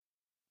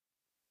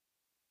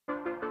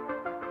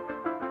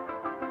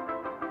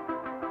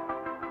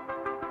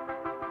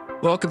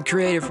Welcome,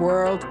 Creative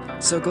World.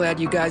 So glad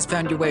you guys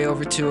found your way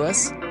over to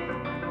us.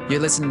 You're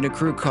listening to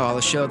Crew Call,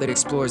 a show that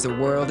explores the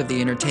world of the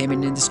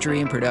entertainment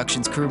industry and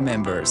production's crew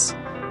members.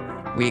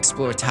 We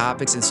explore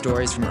topics and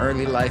stories from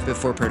early life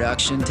before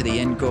production to the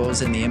end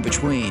goals and the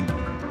in-between.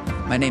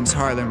 My name's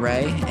Harlan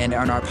Ray, and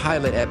on our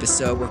pilot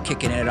episode, we're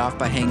kicking it off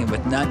by hanging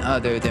with none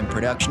other than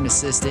production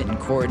assistant and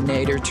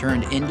coordinator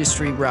turned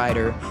industry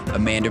writer,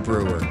 Amanda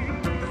Brewer.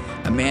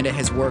 Amanda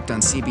has worked on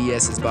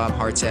CBS's Bob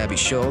Hart's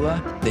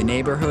Abishola, The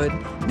Neighborhood,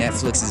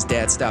 Netflix's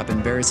Dad Stop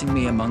Embarrassing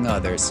Me, among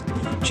others.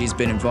 She's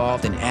been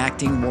involved in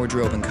acting,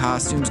 wardrobe and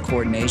costumes,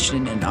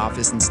 coordination, and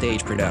office and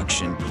stage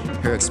production.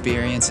 Her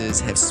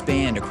experiences have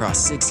spanned across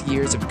 6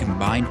 years of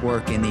combined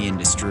work in the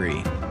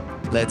industry.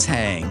 Let's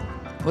hang.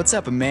 What's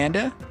up,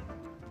 Amanda?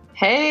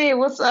 Hey,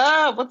 what's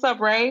up? What's up,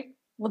 Ray?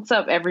 What's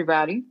up,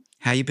 everybody?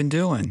 How you been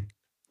doing?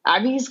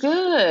 I mean, he's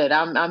good.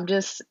 I'm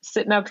just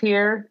sitting up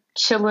here,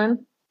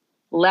 chilling,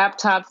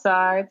 laptop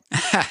side,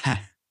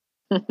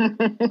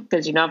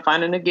 because you're not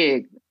finding a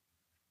gig.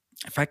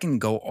 If I can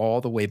go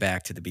all the way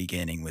back to the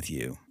beginning with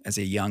you, as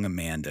a young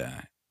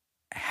Amanda,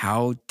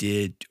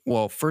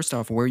 first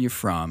off, where are you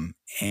from,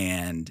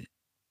 and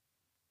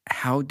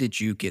how did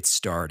you get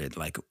started?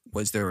 Like,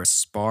 was there a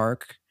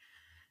spark,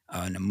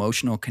 an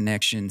emotional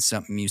connection,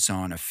 something you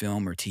saw in a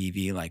film or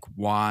TV? Like,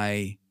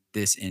 why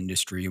this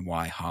industry?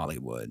 Why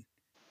Hollywood?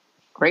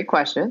 Great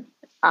question.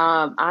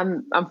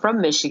 I'm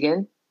from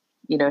Michigan.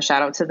 You know,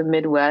 shout out to the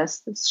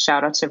Midwest.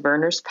 Shout out to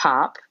Verner's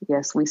Pop.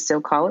 Yes, we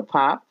still call it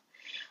Pop.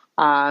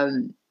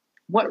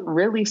 What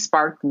really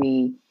sparked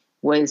me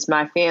was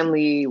my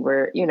family they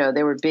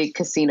were big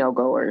casino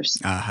goers.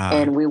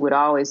 And we would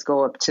always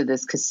go up to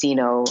this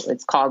casino.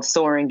 It's called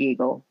Soaring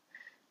Eagle.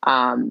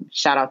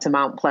 Shout out to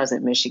Mount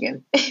Pleasant,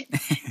 Michigan.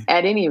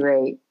 At any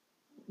rate,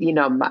 you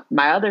know,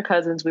 my other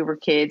cousins, we were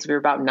kids. We were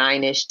about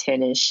 9-ish,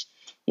 10-ish.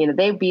 You know,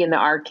 they'd be in the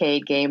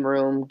arcade game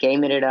room,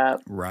 gaming it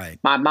up. Right.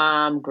 My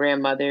mom,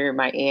 grandmother,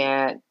 my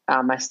aunt,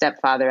 my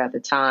stepfather at the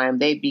time,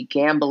 they'd be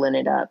gambling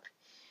it up.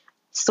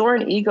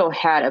 Soaring Eagle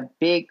had a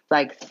big,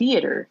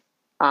 theater.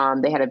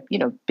 They had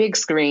a, big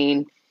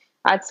screen.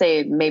 I'd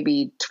say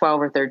maybe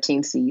 12 or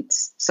 13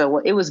 seats. So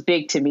it was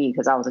big to me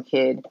because I was a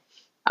kid.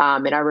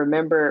 And I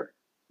remember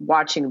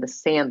watching The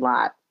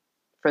Sandlot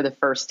for the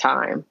first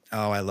time.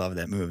 Oh, I love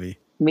that movie.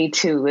 Me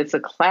too. It's a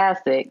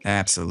classic.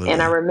 Absolutely.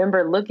 And I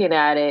remember looking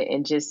at it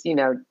and just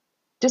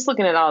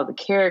looking at all the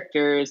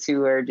characters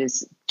who are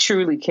just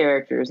truly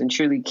characters and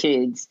truly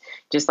kids,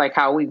 just like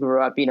how we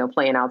grew up,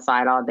 playing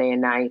outside all day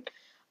and night.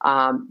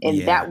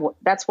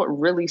 That's what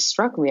really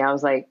struck me. I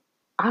was like,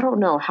 I don't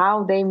know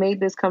how they made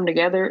this come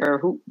together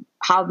or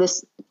how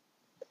this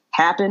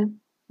happened,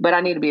 but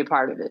I need to be a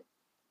part of it.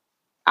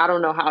 I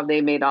don't know how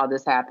they made all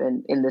this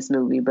happen in this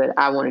movie, but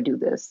I want to do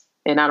this.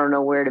 And I don't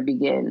know where to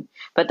begin.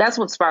 But that's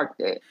what sparked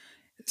it.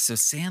 So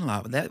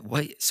Sandlot,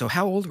 so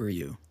how old were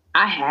you?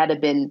 I had to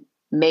been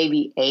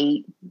maybe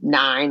 8,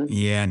 9.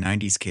 Yeah,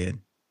 90s kid.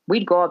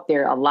 We'd go up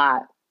there a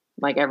lot,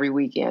 like every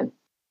weekend.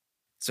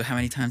 So how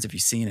many times have you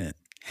seen it?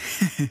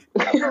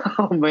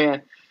 Oh,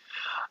 man.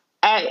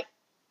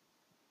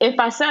 If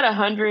I said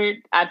 100,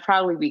 I'd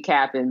probably be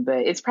capping, but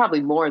it's probably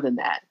more than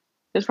that.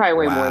 It's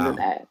probably way more than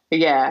that.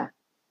 Yeah,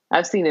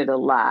 I've seen it a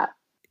lot.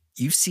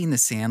 You've seen The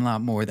Sandlot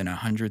more than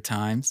 100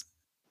 times?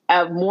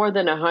 More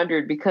than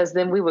 100, because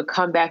then we would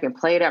come back and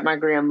play it at my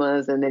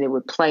grandma's, and then it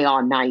would play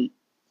all night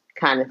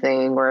kind of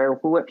thing. Or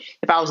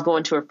if I was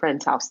going to a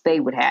friend's house, they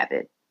would have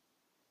it.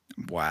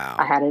 Wow.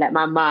 I had it at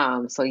my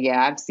mom's. So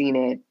yeah, I've seen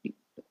it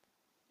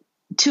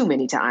too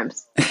many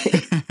times.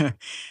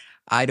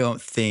 I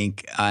don't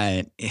think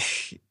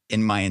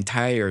in my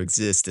entire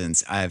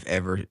existence I've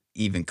ever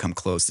even come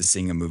close to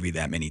seeing a movie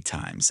that many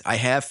times. I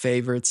have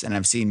favorites, and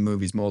I've seen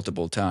movies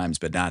multiple times,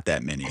 but not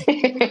that many.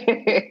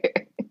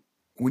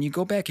 When you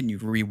go back and you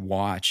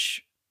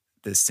rewatch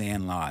The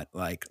Sandlot,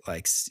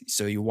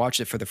 so you watch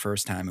it for the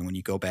first time, and when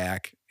you go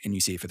back and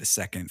you see it for the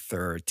second,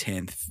 third,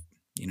 10th,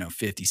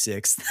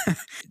 56th,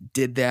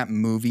 did that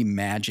movie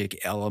magic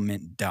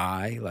element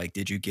die? Like,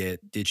 did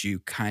you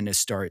kind of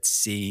start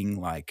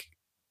seeing,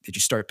 did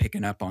you start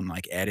picking up on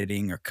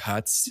editing or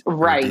cuts?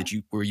 Right.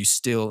 Or were you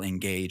still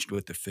engaged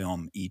with the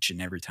film each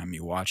and every time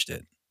you watched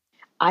it?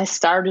 I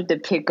started to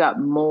pick up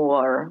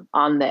more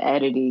on the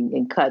editing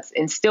and cuts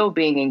and still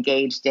being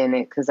engaged in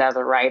it because as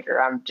a writer,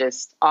 I'm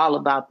just all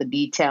about the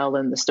detail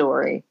and the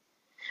story.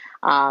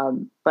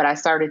 But I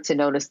started to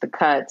notice the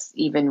cuts,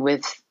 even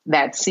with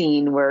that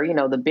scene where,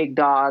 the big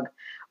dog.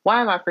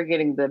 Why am I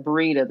forgetting the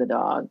breed of the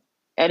dog?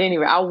 At any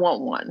rate, I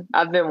want one.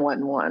 I've been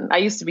wanting one. I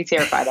used to be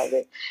terrified of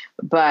it.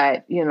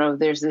 But,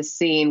 there's this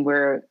scene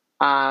where,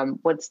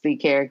 what's the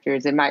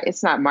characters?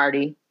 It's not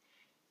Marty.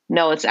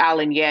 No, it's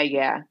Alan.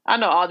 Yeah. I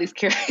know all these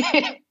characters,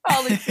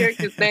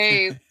 characters'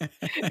 names.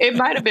 It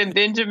might have been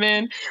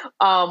Benjamin,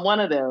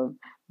 one of them.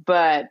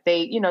 But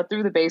they,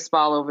 threw the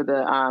baseball over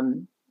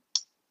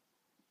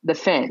the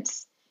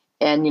fence.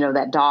 And,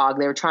 that dog,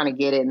 they were trying to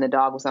get it and the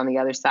dog was on the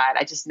other side.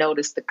 I just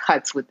noticed the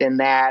cuts within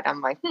that. I'm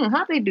like,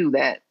 how'd they do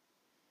that?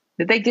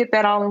 Did they get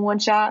that all in one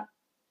shot?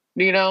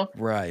 You know,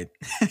 Right.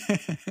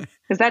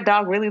 is that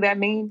dog really that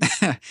mean?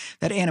 That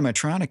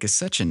animatronic is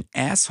such an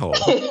asshole.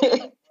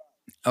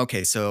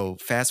 Okay, so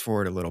fast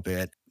forward a little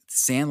bit.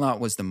 Sandlot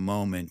was the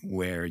moment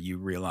where you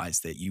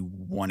realized that you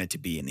wanted to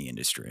be in the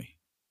industry.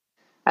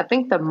 I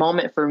think the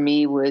moment for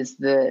me was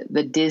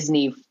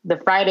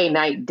the Friday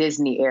night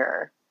Disney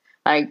era.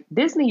 Like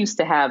Disney used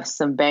to have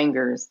some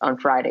bangers on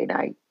Friday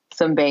night.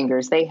 Some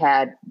bangers. They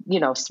had,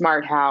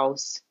 Smart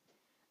House,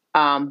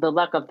 The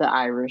Luck of the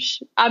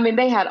Irish. I mean,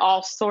 they had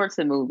all sorts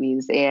of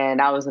movies,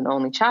 and I was an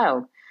only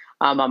child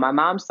on my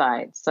mom's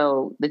side.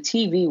 So the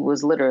TV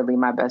was literally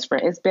my best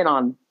friend. It's been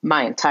on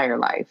my entire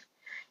life.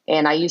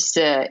 And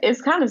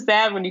it's kind of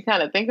sad when you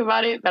kind of think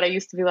about it, but I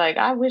used to be like,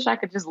 I wish I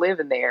could just live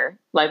in there.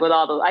 Like with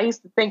all those, I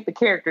used to think the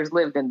characters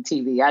lived in the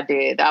TV. I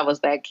did. I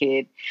was that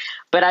kid.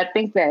 But I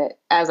think that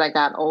as I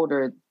got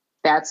older,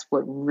 that's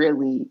what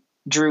really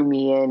drew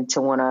me in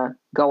to want to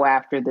go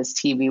after this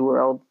TV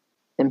world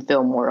and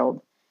film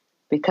world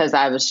because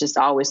I was just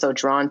always so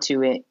drawn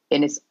to it.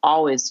 And it's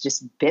always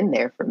just been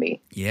there for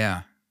me.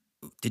 Yeah.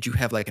 Did you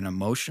have like an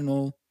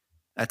emotional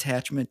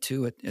attachment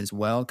to it as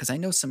well? Because I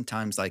know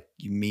sometimes like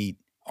you meet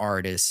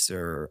artists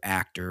or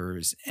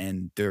actors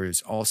and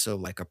there's also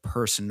like a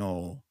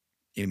personal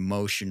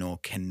emotional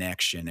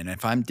connection. And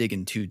if I'm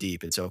digging too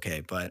deep, it's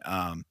okay. But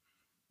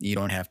you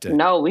don't have to.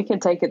 No, we can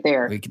take it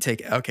there. We can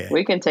take it. Okay.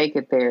 We can take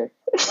it there.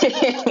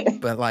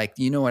 But like,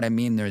 you know what I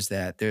mean? There's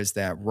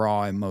that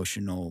raw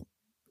emotional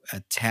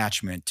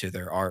attachment to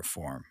their art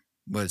form.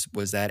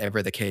 Was that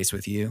ever the case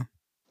with you?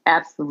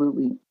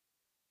 Absolutely.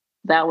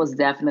 That was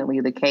definitely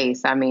the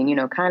case. I mean,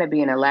 kind of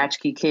being a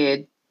latchkey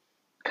kid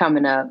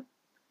coming up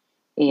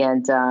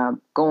and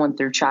going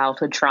through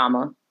childhood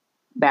trauma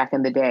back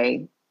in the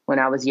day when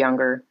I was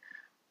younger.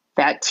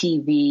 That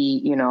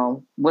TV,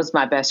 was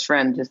my best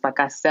friend. Just like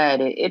I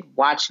said, it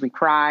watched me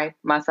cry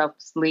myself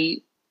to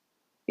sleep.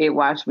 It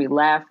watched me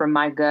laugh from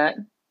my gut.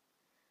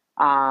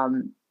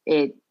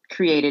 It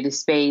created a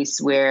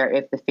space where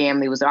if the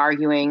family was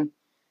arguing,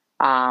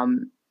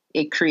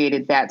 it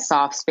created that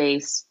soft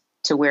space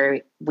to where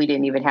we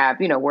didn't even have,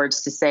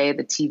 words to say.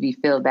 The TV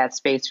filled that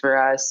space for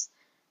us.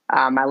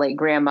 My late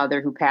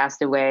grandmother who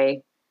passed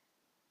away,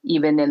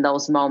 even in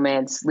those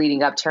moments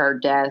leading up to her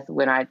death,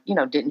 when I,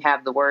 didn't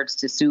have the words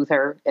to soothe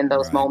her in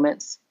those Right.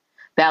 moments,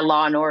 that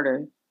Law and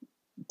Order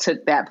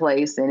took that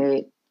place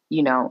and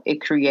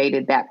it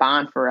created that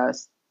bond for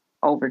us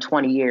over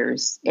 20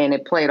 years. And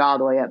it played all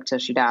the way up till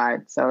she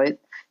died. So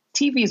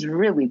TV is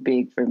really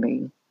big for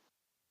me.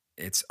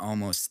 It's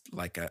almost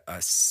like I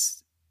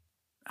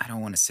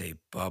don't want to say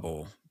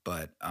bubble,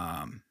 but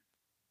kind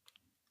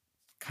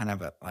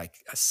of like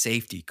a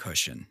safety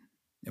cushion.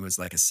 It was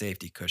like a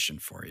safety cushion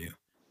for you.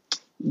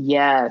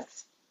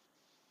 Yes,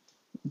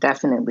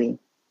 definitely.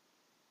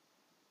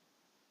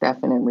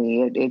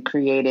 Definitely. It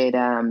created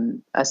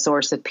a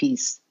source of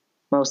peace,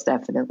 most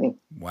definitely.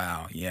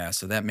 Wow. Yeah.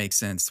 So that makes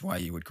sense why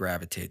you would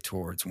gravitate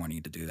towards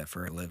wanting to do that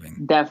for a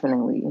living.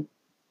 Definitely.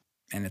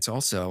 And it's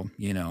also,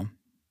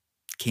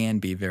 can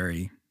be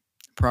very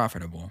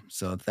profitable.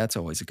 So that's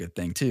always a good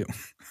thing too.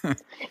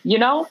 You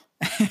know,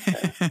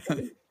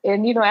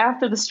 and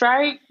after the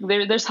strike,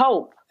 there's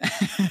hope.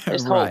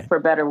 There's hope Right. for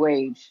better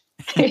wage.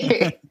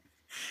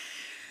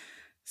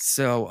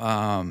 So,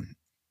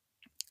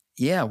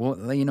 yeah,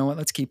 well, you know what?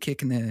 Let's keep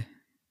kicking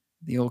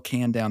the old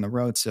can down the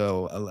road.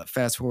 So,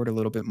 fast forward a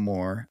little bit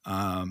more.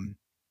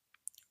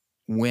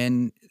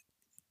 When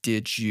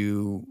did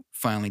you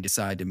finally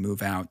decide to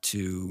move out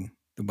to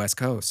the West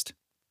Coast?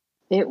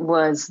 It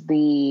was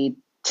the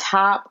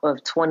top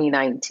of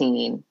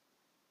 2019.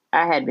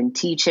 I had been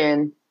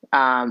teaching.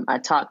 I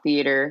taught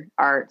theater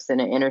arts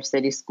in an inner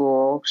city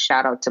school.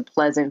 Shout out to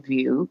Pleasant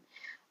View,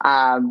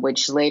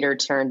 which later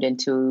turned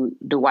into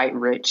Dwight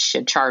Rich,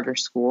 a charter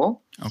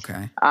school.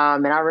 Okay.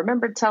 And I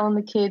remember telling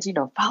the kids,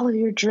 follow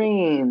your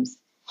dreams.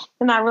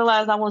 And I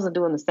realized I wasn't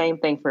doing the same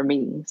thing for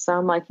me. So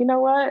I'm like, you know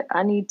what?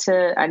 I need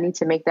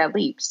to make that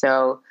leap.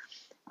 So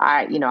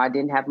I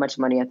didn't have much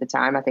money at the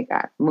time. I think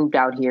I moved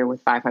out here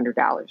with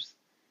 $500.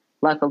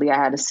 Luckily, I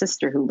had a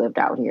sister who lived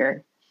out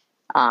here.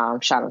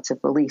 Shout out to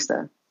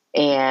Felisa.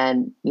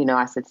 And,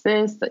 I said,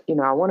 sis,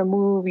 I want to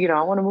move,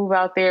 I want to move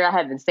out there. I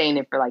had been saying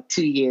it for like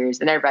 2 years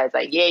and everybody's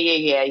like,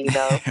 yeah.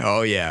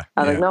 Oh, yeah.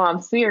 I was like, no,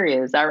 I'm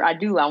serious. I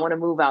do. I want to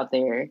move out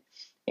there.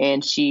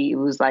 And she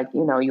was like,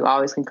 you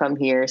always can come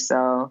here.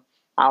 So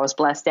I was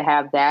blessed to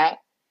have that.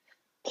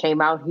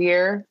 Came out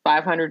here,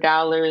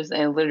 $500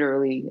 and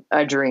literally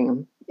a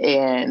dream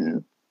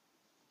and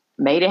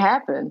made it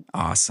happen.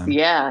 Awesome.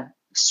 Yeah.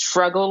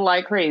 Struggled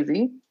like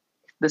crazy.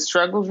 The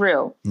struggle's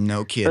real.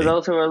 No For kidding.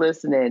 those who are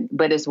listening,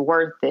 but it's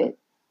worth it.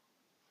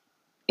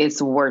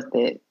 It's worth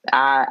it.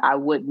 I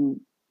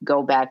wouldn't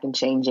go back and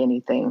change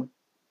anything.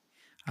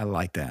 I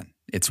like that.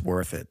 It's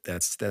worth it.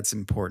 That's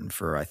important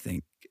for, I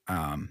think,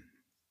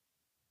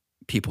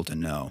 people to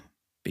know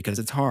because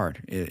it's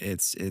hard.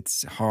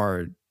 It's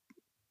hard,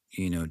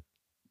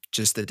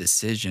 just the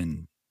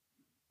decision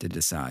to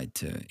decide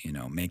to,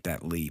 make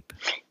that leap,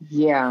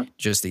 Yeah.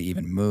 just to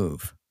even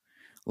move,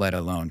 let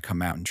alone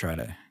come out and try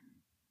to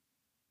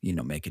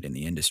make it in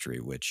the industry,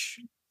 which,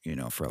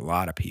 for a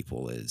lot of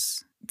people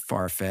is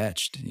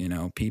far-fetched.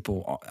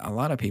 A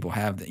lot of people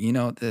have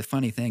the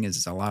funny thing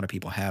is a lot of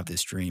people have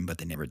this dream, but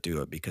they never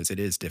do it because it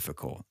is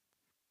difficult.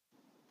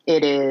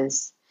 It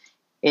is.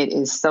 It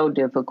is so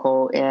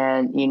difficult.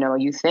 And,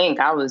 you think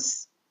I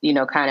was,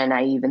 kind of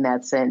naive in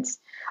that sense.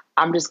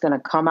 I'm just going to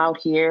come out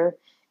here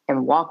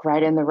and walk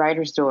right in the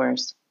writer's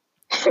doors.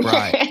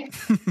 Right.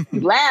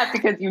 You laugh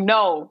because you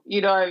know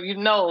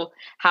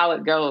how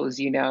it goes,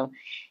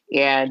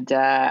 And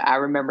I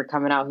remember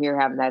coming out here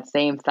having that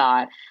same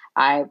thought.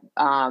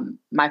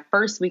 My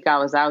first week I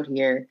was out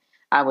here,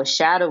 I was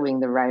shadowing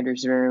the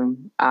writer's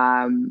room,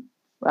 one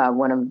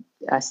of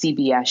a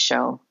CBS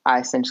show I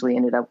essentially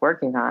ended up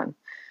working on.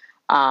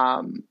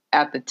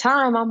 At the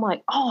time, I'm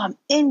like, oh, I'm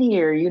in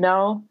here,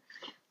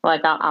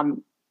 like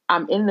I'm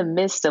in the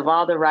midst of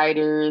all the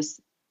writers,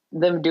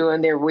 them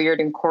doing their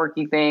weird and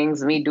quirky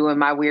things, me doing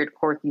my weird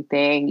quirky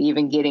thing,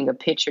 even getting a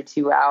pitch or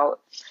two out.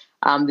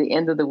 The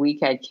end of the week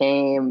had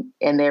came,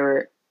 and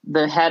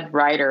the head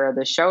writer, or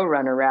the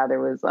showrunner rather,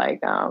 was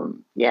like,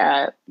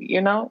 yeah,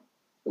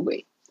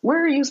 wait,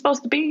 where are you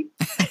supposed to be?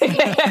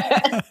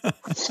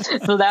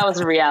 So that was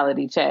a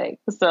reality check.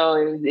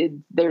 So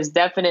there's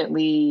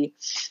definitely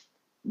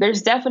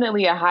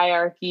a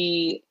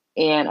hierarchy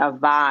and a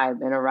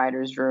vibe in a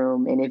writer's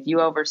room. And if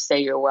you overstay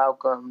your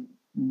welcome,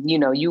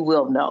 you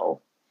will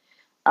know.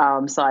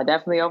 So I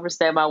definitely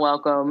overstayed my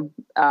welcome,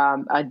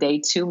 a day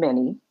too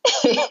many.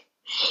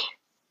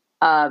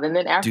 And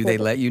then after, do they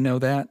let you know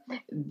that?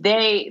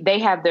 They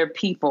have their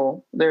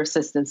people, their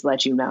assistants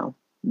let you know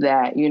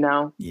that,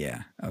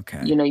 Yeah.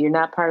 Okay. you're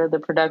not part of the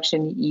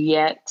production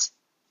yet.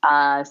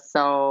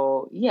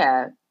 So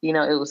yeah,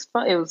 it was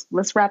fun. It was,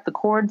 let's wrap the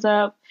cords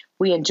up.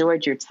 We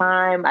enjoyed your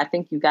time. I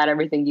think you got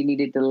everything you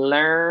needed to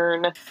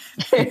learn.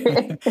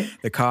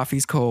 The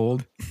coffee's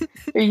cold.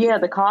 Yeah,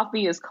 the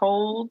coffee is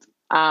cold.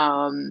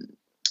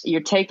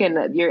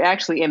 You're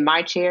actually in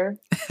my chair,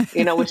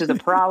 which is a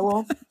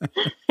problem.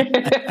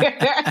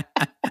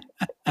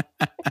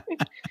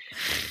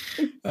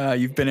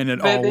 You've been in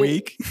it all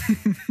week.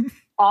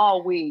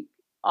 all week,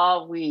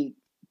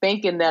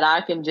 thinking that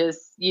I can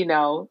just,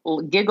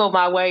 giggle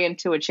my way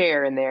into a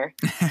chair in there.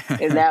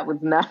 And that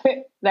was not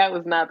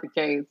the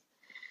case.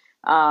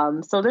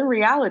 So then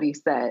reality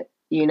set,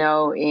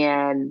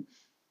 and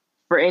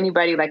for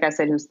anybody, like I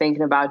said, who's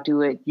thinking about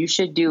do it, you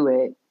should do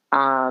it.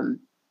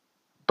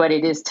 But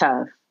it is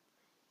tough.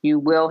 You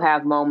will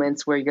have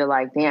moments where you're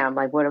like, damn,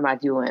 like, what am I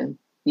doing?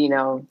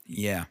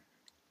 Yeah.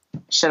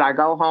 Should I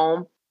go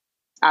home?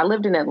 I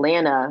lived in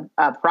Atlanta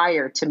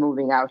prior to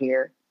moving out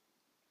here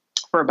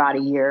for about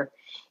a year.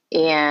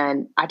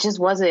 And it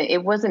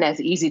wasn't as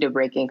easy to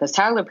break in because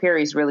Tyler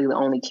Perry's really the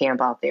only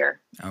camp out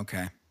there.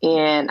 Okay.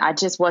 And I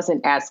just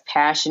wasn't as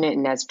passionate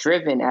and as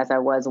driven as I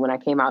was when I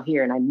came out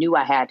here. And I knew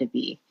I had to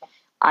be.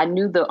 I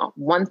knew the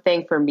one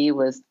thing for me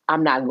was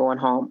I'm not going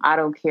home. I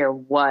don't care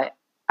what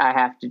I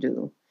have to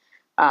do.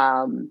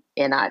 And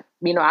I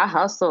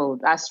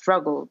hustled. I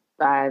struggled.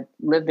 I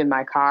lived in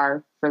my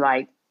car for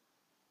like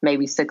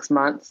maybe 6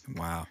 months.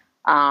 Wow.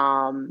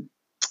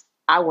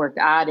 I worked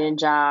odd end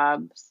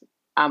jobs.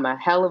 I'm a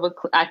hell of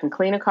I can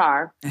clean a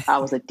car. I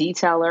was a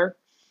detailer.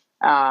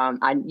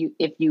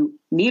 If you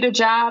need a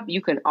job,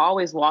 you can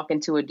always walk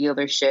into a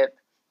dealership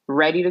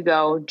ready to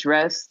go,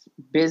 dressed,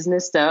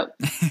 businessed up,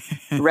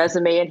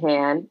 resume in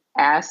hand,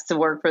 asked to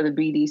work for the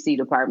BDC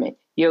department.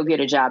 You'll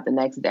get a job the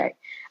next day.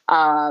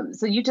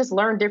 So you just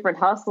learn different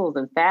hustles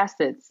and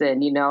facets.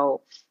 And,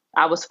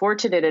 I was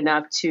fortunate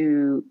enough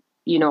to,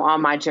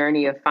 on my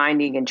journey of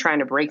finding and trying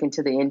to break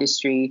into the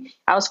industry,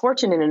 I was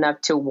fortunate enough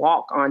to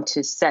walk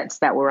onto sets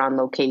that were on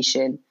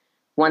location.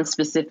 One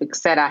specific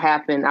set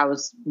I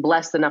was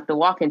blessed enough to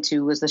walk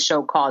into was a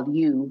show called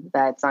You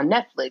that's on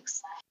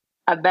Netflix.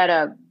 I met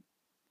a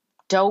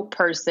dope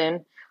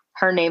person.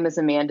 Her name is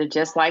Amanda,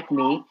 just like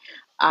me.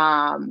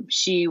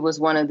 She was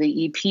one of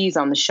the EPs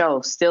on the show,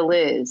 still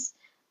is.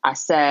 I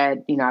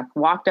said, I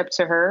walked up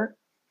to her.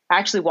 I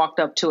actually walked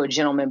up to a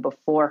gentleman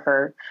before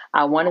her.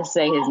 I want to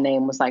say his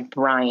name was like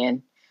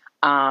Brian.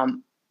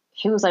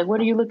 He was like, what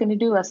are you looking to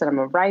do? I said, I'm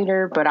a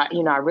writer, but I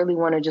really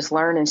want to just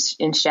learn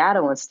and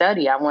shadow and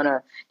study.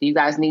 Do you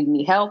guys need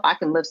any help? I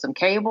can lift some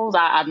cables.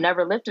 I've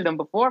never lifted them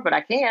before, but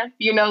I can,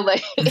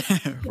 like,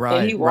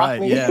 right. He walked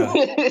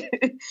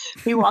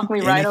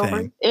me right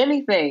over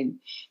anything.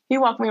 He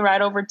walked me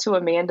right over to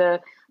Amanda,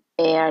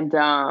 and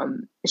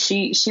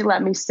she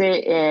let me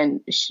sit,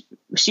 and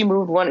she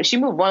moved one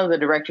of the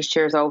director's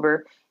chairs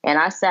over, and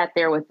I sat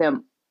there with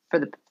them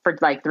for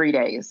like 3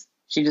 days.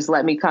 She just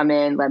let me come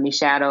in, let me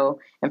shadow.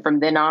 And from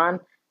then on,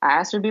 I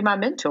asked her to be my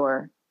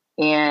mentor.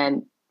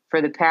 And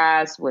for the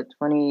past,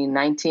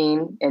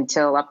 2019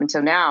 up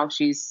until now,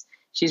 she's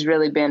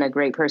really been a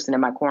great person in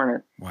my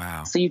corner.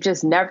 Wow. So you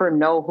just never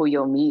know who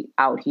you'll meet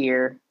out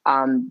here.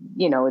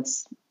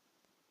 It's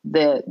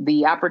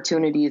the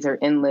opportunities are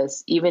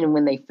endless, even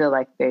when they feel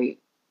like they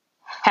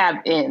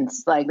have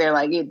ends. Like they're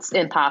like, it's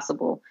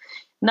impossible.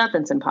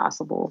 Nothing's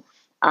impossible.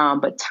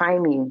 But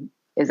timing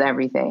is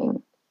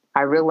everything.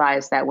 I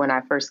realized that when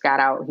I first got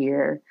out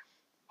here,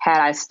 had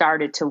I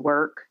started to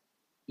work,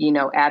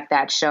 at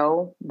that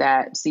show,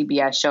 that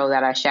CBS show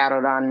that I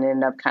shadowed on and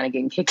ended up kind of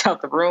getting kicked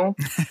out the room,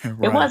 it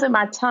Right. wasn't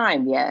my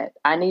time yet.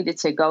 I needed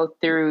to go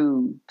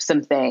through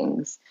some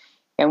things.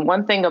 And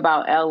one thing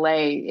about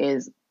LA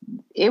is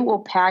it will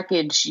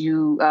package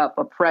you up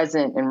a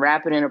present and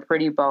wrap it in a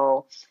pretty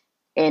bow.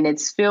 And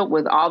it's filled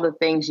with all the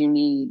things you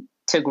need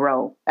to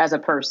grow as a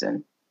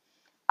person.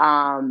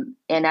 And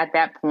at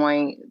that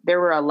point, there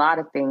were a lot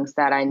of things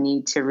that I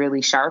need to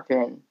really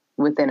sharpen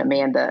within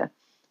Amanda.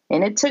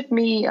 And it took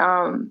me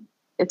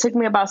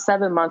about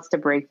 7 months to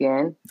break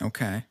in.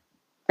 Okay.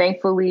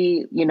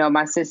 Thankfully,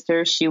 my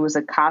sister, she was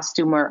a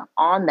costumer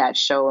on that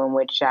show in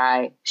which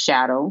I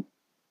shadowed.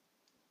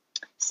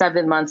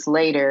 7 months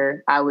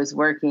later, I was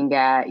working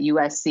at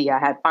USC. I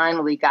had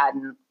finally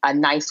gotten a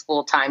nice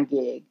full-time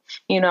gig.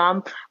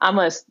 I'm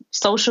a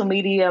social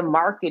media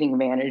marketing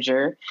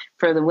manager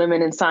for the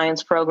Women in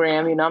Science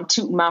program. I'm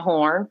tooting my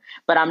horn,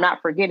 but I'm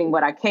not forgetting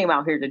what I came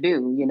out here to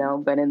do.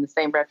 But in the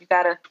same breath,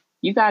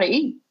 you gotta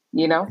eat.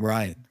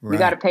 Right. You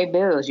gotta Right. pay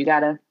bills. You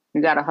gotta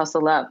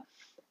hustle up.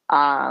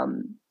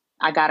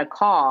 I got a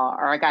call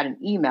or I got an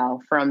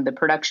email from the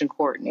production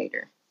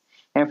coordinator.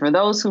 And for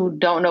those who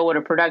don't know what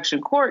a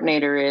production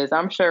coordinator is,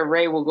 I'm sure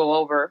Ray will go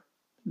over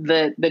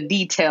the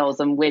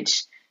details in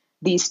which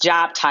these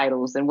job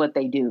titles and what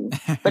they do.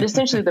 But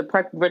essentially, the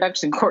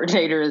production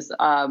coordinator is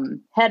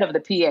head of the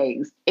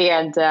PAs.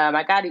 And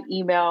I got an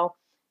email.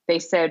 They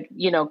said,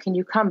 can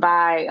you come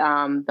by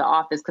the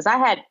office? Because I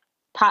had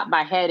popped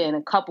my head in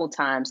a couple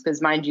times.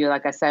 Because mind you,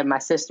 like I said, my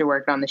sister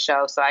worked on the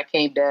show, so I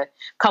came to a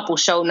couple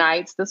show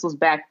nights. This was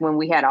back when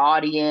we had an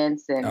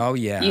audience, and Oh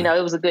yeah.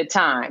 it was a good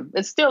time.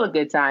 It's still a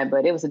good time,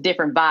 but it was a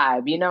different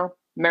vibe.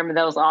 Remember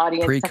those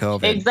audience?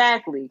 Pre-COVID.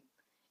 Exactly.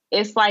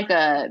 It's like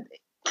a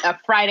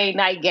Friday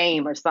night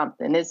game or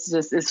something.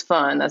 It's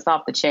fun. That's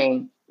off the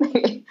chain.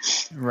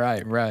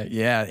 Right. Right.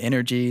 Yeah.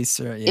 Energies.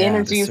 Yeah. The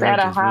Energy's at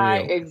surge a is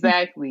high. real.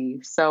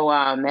 Exactly. So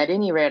at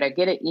any rate, I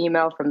get an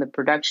email from the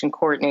production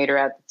coordinator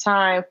at the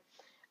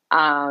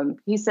time.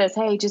 He says,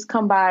 "Hey, just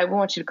come by. We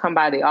want you to come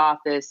by the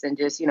office and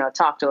just,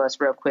 talk to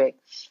us real quick."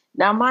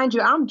 Now, mind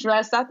you, I'm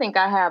dressed. I think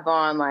I have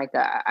on like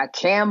a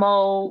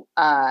camo,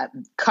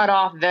 cut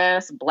off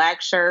vest,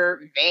 black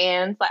shirt,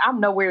 Vans. Like I'm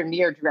nowhere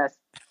near dressed.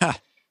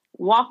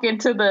 Walk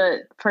into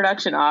the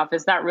production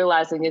office, not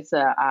realizing it's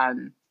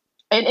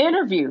an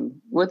interview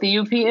with the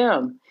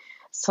UPM.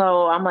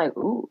 So I'm like,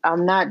 ooh,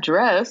 I'm not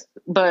dressed,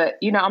 but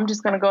I'm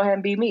just gonna go ahead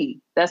and be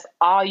me. That's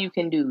all you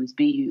can do is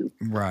be you.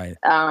 Right.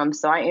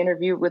 So I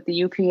interviewed with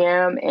the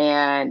UPM,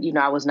 and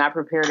I was not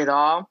prepared at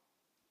all.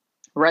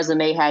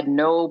 Resume had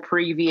no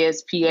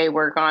previous PA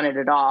work on it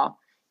at all.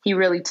 He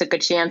really took a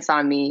chance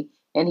on me,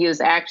 and he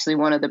was actually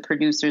one of the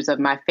producers of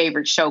my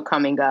favorite show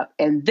coming up.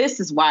 And this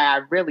is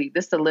why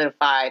this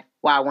solidified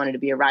why I wanted to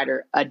be a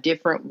writer. A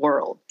Different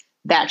World,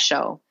 that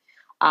show.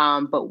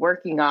 But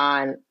working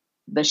on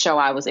the show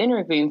I was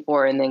interviewing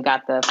for, and then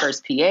got the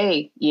first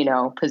PA,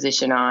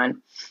 position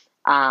on.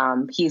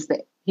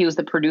 He was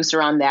the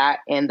producer on that,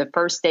 and the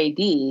first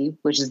AD,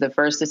 which is the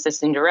first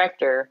assistant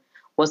director,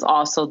 was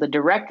also the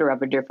director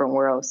of A Different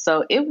World.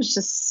 So it was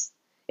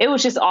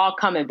just all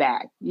coming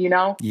back.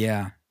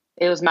 Yeah.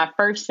 It was my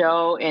first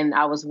show, and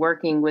I was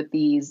working with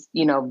these,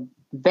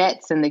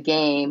 vets in the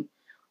game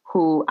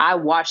who I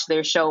watched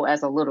their show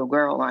as a little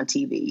girl on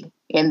TV,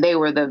 and they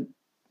were the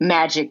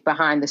magic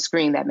behind the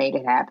screen that made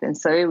it happen.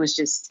 So it was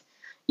just,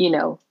 you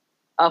know,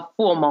 a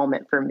full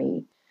moment for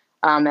me.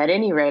 At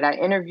any rate, I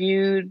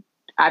interviewed.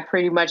 I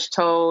pretty much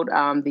told the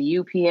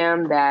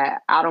UPM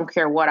that I don't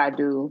care what I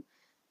do.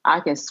 I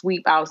can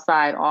sweep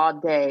outside all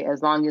day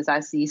as long as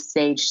I see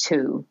stage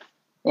two.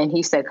 And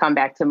he said, come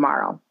back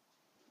tomorrow.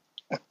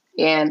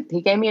 And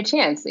he gave me a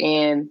chance.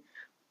 And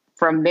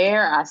from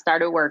there, I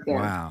started working.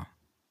 Wow.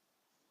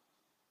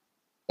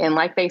 And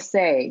like they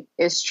say,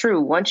 it's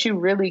true. Once you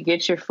really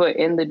get your foot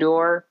in the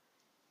door,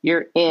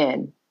 you're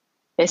in,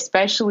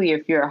 especially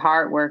if you're a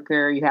hard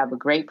worker, you have a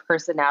great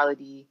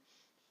personality,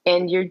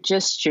 and you're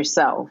just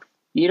yourself.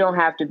 You don't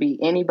have to be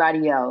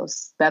anybody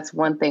else. That's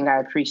one thing I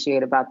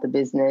appreciate about the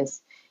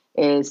business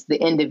is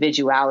the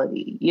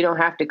individuality. You don't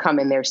have to come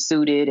in there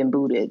suited and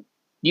booted.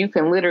 You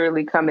can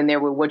literally come in there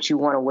with what you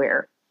want to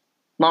wear,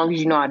 long as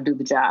you know how to do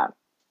the job.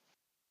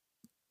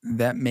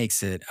 That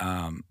makes it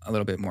a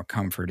little bit more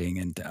comforting.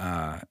 And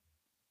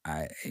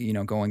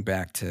going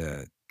back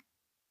to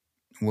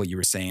what you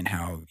were saying,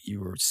 how you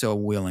were so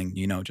willing,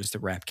 just to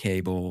wrap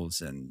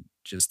cables and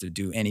just to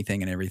do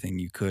anything and everything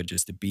you could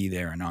just to be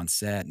there and on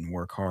set and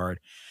work hard.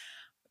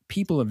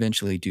 People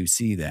eventually do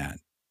see that.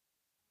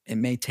 It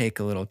may take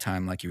a little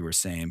time, like you were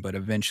saying, but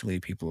eventually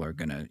people are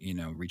going to,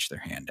 reach their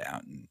hand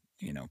out and,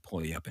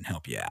 pull you up and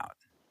help you out.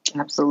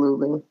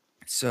 Absolutely.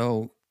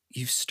 So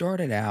you've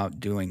started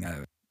out doing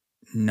a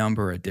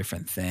number of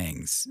different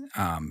things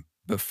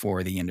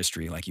before the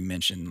industry, like you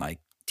mentioned, like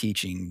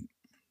teaching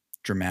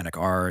dramatic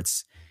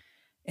arts,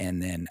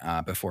 and then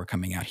before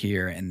coming out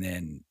here, and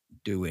then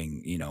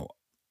doing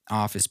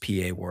office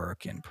PA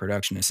work and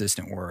production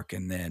assistant work,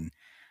 and then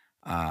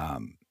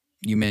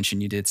you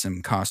mentioned you did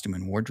some costume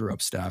and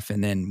wardrobe stuff,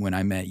 and then when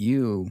I met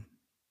you,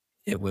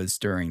 it was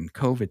during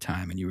COVID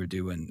time, and you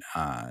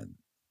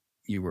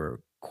were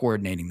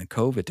coordinating the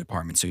COVID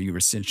department, so you were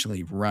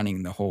essentially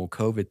running the whole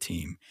COVID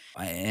team.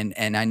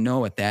 And I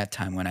know at that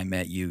time when I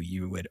met you,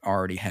 you had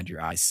already had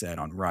your eyes set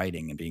on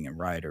writing and being a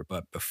writer.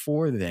 But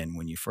before then,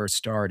 when you first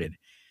started,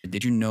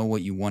 did you know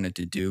what you wanted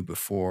to do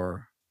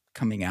before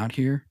coming out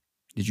here?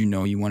 Did you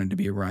know you wanted to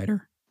be a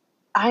writer?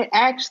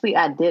 I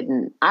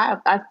didn't.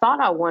 I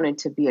thought I wanted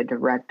to be a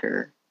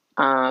director.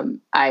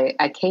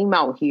 I came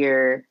out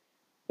here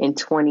in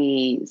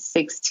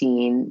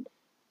 2016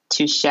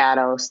 to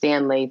shadow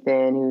Stan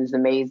Lathan, who's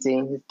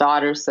amazing. His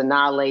daughter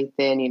Sanaa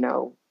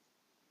Lathan,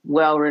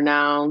 well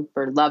renowned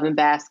for loving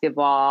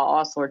basketball,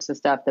 all sorts of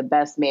stuff. The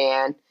best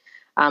man.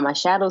 I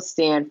shadowed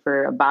Stan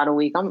for about a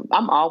week. I'm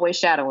always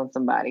shadowing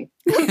somebody,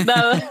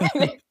 so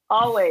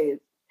always.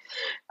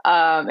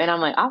 And I'm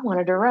like, I want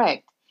to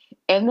direct.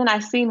 And then I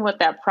seen what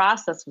that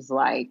process was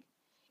like,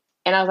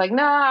 and I was like,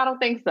 no, I don't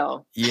think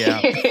so.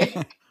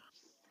 Yeah.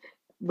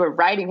 But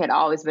writing had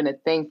always been a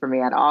thing for me.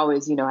 I'd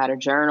always, had a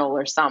journal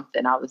or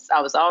something. I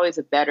was always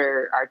a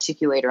better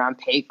articulator on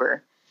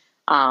paper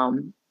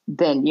than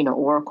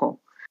Oracle.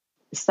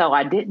 So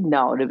I didn't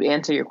know, to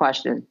answer your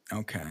question.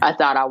 Okay. I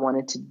thought I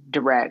wanted to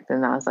direct,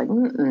 and I was like,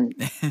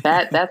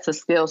 that's a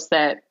skill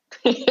set.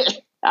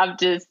 I'm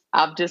just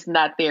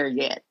not there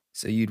yet.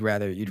 So you'd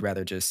rather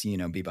just,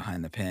 be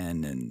behind the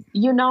pen and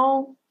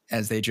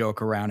as they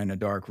joke around in a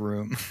dark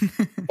room.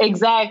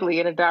 Exactly,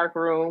 in a dark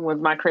room with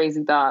my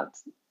crazy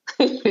thoughts.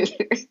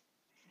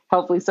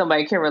 Hopefully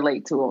somebody can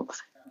relate to them.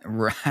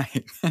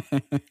 Right.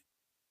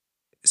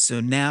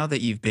 So now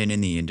that you've been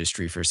in the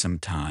industry for some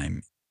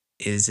time,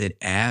 is it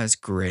as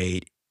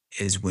great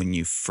as when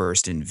you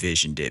first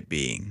envisioned it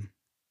being?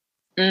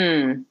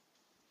 I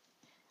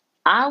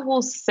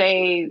will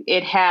say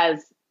it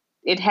has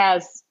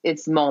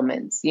its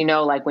moments,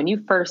 like when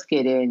you first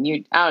get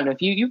in, I don't know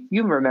if you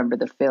remember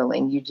the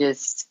feeling. You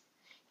just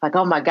like,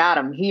 oh my God,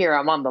 I'm here.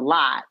 I'm on the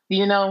lot,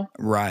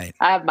 Right.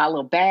 I have my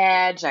little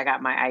badge. I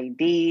got my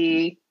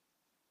ID.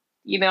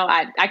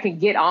 I can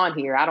get on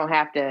here. I don't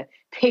have to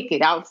pick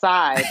it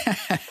outside.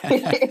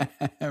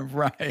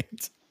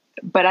 Right.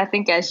 But I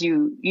think as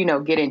you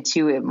get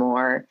into it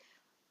more,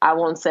 I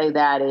won't say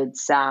that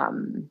it's a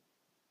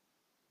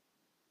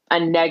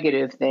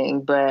negative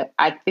thing, but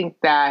I think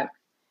that,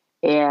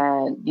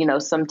 and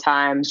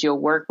sometimes you'll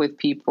work with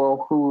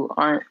people who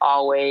aren't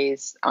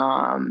always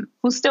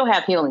who still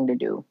have healing to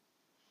do,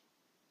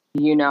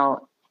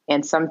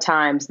 and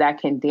sometimes that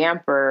can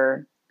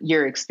damper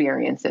your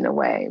experience in a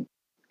way,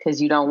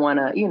 because you don't want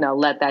to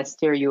let that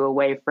steer you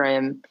away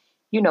from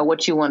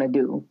what you want to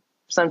do.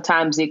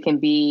 Sometimes it can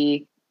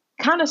be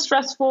kind of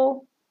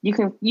stressful. You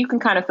can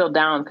kind of feel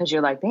down because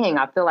you're like, dang,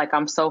 I feel like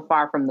I'm so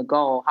far from the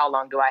goal. How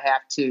long do I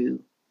have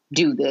to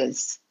do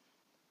this?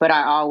 But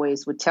I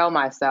always would tell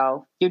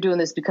myself, you're doing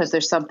this because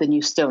there's something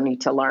you still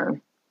need to learn.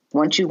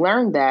 Once you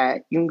learn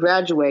that, you can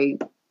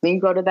graduate, then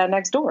you go to that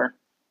next door.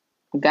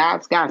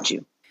 God's got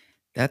you.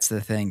 That's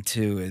the thing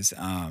too, is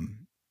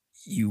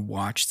you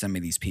watch some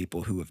of these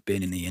people who have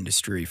been in the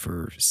industry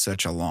for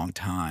such a long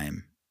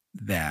time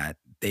that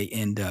they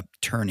end up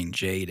turning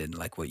jaded,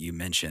 like what you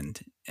mentioned.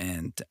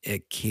 And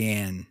it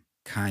can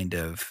kind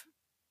of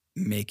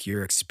make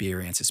your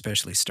experience,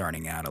 especially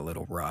starting out, a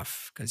little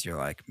rough because you're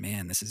like,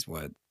 man, this is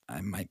what I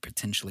might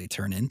potentially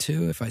turn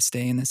into if I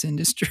stay in this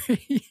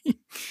industry.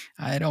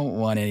 I don't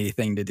want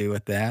anything to do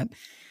with that.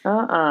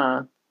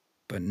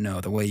 But no,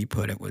 the way you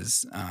put it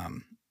was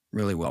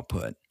really well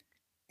put.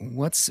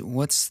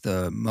 What's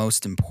the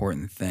most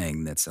important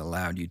thing that's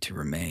allowed you to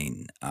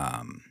remain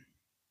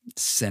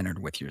centered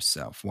with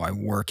yourself while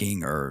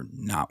working or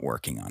not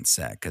working on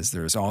set? Because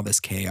there's all this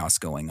chaos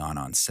going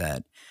on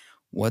set.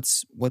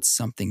 What's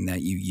something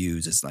that you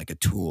use as like a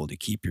tool to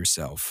keep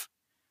yourself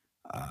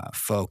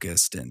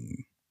focused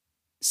and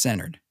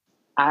centered?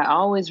 I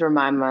always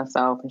remind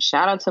myself, and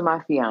shout out to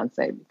my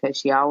fiance, because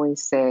she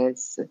always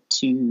says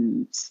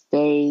to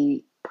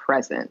stay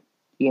present.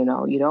 You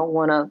don't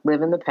want to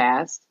live in the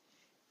past.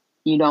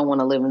 You don't want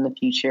to live in the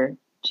future.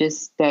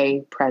 Just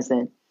stay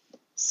present.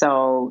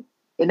 So,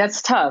 and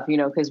that's tough,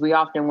 because we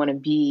often want to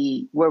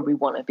be where we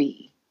want to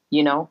be,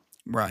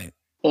 Right.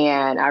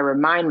 And I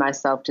remind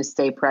myself to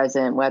stay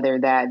present, whether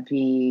that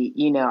be,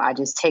 I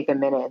just take a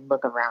minute and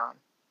look around.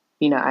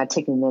 I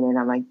take a minute and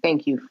I'm like,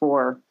 thank you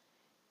for,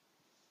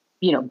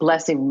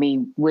 blessing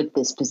me with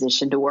this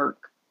position to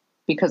work,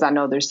 because I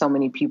know there's so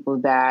many people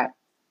that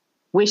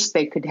wish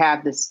they could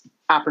have this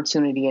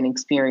opportunity and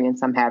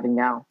experience I'm having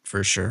now.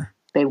 For sure.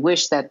 They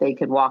wish that they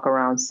could walk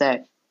around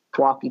set,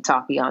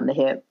 walkie-talkie on the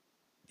hip.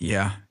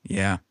 Yeah.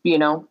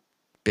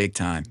 Big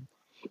time.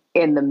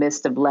 In the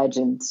midst of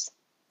legends.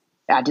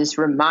 I just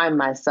remind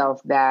myself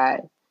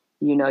that,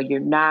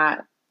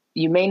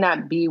 you may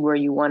not be where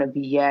you want to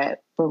be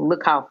yet, but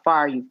look how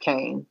far you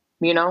came,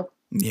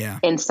 Yeah.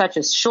 in such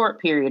a short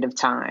period of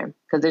time.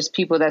 Because there's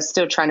people that's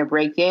still trying to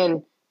break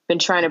in, been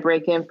trying to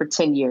break in for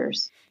 10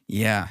 years.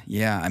 Yeah.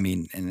 I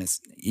mean, and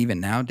it's even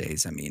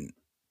nowadays, I mean,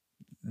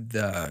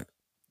 the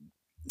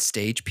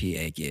stage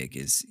PA gig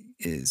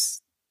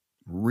is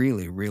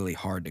really, really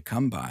hard to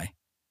come by.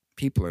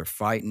 People are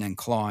fighting and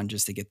clawing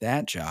just to get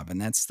that job, and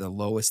that's the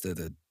lowest of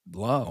the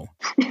low.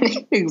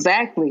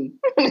 Exactly.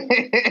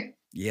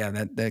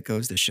 Yeah, that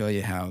goes to show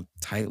you how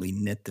tightly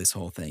knit this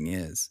whole thing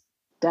is.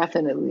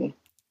 Definitely.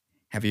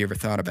 Have you ever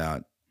thought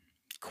about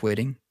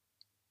quitting?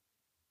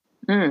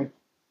 Mm.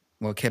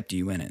 What kept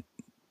you in it?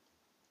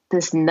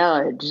 This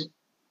nudge,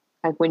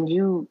 like when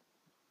you're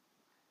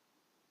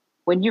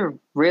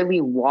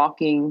really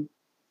walking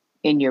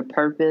in your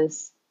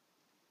purpose,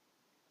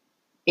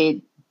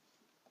 it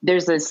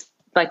there's this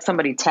like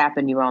somebody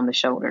tapping you on the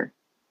shoulder.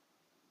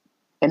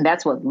 And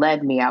that's what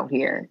led me out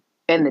here.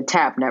 And the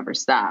tap never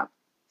stopped.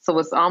 So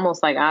it's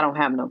almost like I don't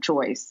have no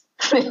choice.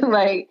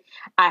 Like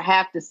I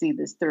have to see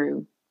this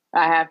through.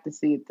 I have to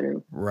see it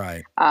through.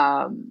 Right.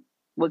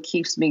 What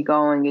keeps me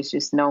going is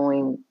just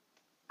knowing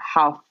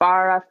how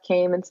far I've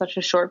came in such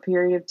a short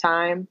period of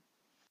time.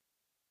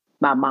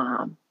 My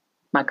mom,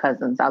 my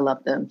cousins, I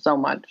love them so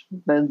much.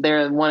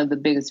 They're one of the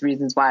biggest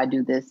reasons why I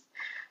do this.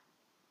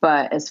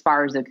 But as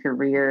far as a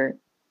career,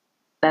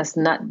 that's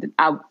not,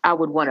 I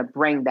would want to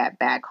bring that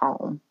back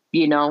home,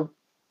 you know?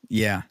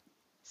 Yeah.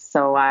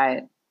 So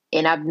I've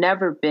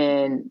never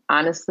been,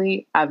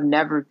 honestly, I've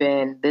never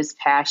been this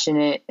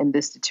passionate and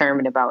this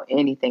determined about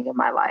anything in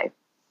my life.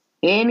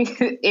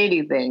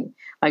 Anything.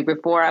 Like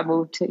before I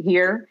moved to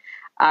here,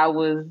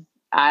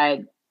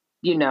 I,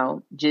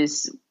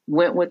 just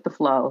went with the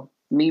flow.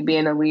 Me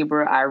being a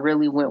Libra, I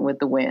really went with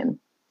the wind,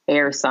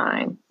 air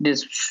sign,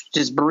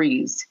 just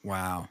breezed.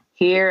 Wow.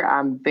 Here,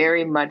 I'm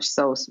very much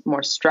so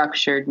more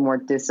structured, more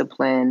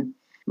disciplined,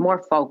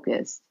 more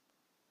focused.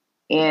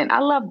 And I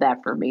love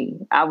that for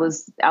me. I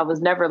was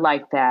never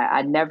like that.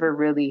 I never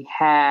really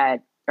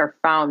had or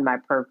found my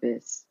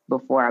purpose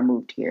before I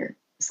moved here.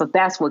 So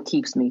that's what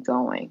keeps me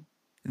going.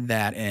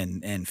 That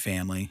and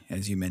family,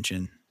 as you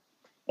mentioned.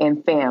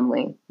 And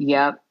family.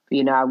 Yep.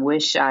 I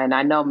wish and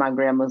I know my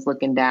grandma's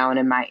looking down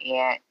and my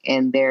aunt,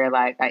 and they're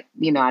like, I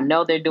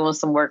know they're doing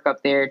some work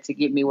up there to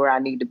get me where I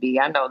need to be.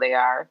 I know they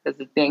are because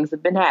the things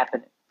have been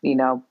happening,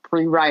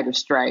 pre-writer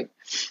strike.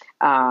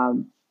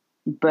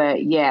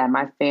 But yeah,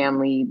 my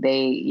family,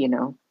 they've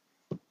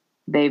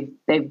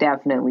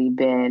definitely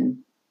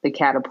been the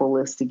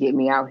catapults to get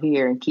me out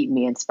here and keep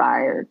me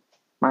inspired.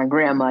 My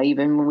grandma,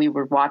 even when we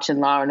were watching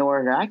Law and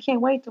Order, I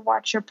can't wait to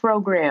watch your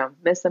program,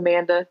 Miss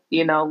Amanda.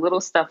 Little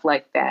stuff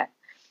like that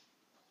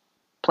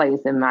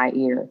plays in my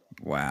ear.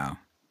 Wow.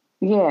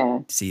 Yeah.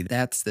 See,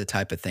 that's the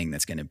type of thing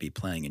that's going to be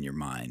playing in your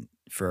mind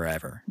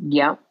forever.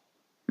 Yep.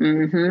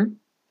 Mm-hmm.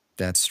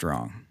 That's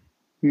strong.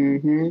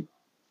 Mm-hmm.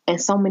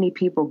 And so many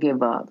people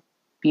give up.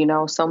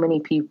 So many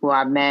people.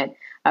 I met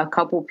a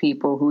couple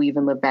people who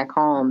even live back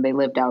home. They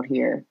lived out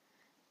here.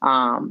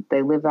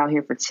 They lived out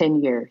here for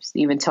 10 years.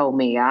 Even told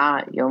me,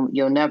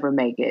 you'll never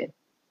make it.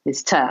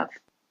 It's tough.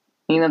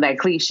 That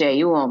cliche,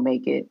 you won't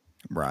make it.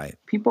 Right.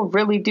 People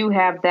really do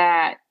have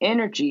that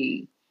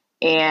energy.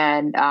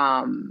 And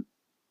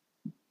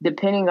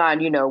depending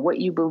on, what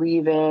you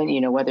believe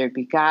in, whether it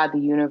be God, the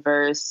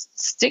universe,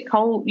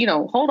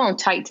 hold on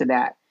tight to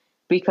that,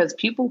 because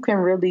people can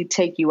really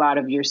take you out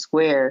of your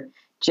square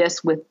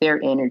just with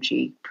their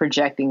energy,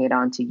 projecting it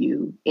onto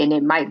you. And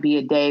it might be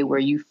a day where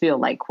you feel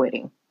like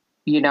quitting,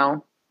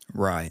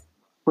 Right.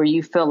 Where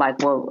you feel like,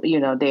 well,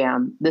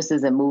 damn, this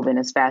isn't moving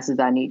as fast as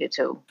I need it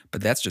to.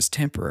 But that's just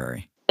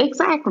temporary.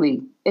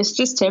 Exactly. It's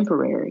just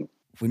temporary.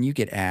 When you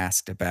get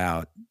asked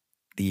about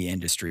the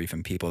industry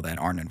from people that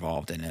aren't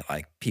involved in it,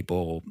 like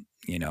people,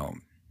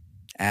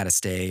 out of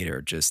state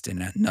or just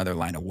in another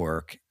line of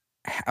work,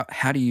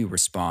 how do you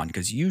respond?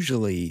 Because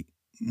usually,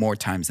 more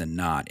times than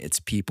not, it's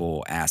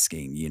people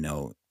asking,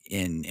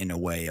 in a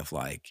way of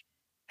like,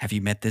 have you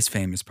met this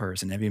famous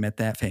person? Have you met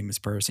that famous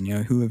person?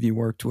 Who have you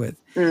worked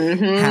with?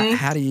 Mm-hmm.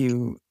 How do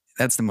you?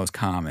 That's the most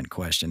common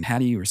question. How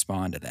do you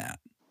respond to that?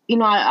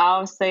 I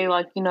always say,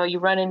 like, you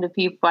run into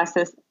people. I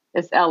says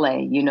it's LA.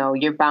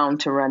 You're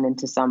bound to run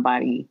into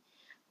somebody.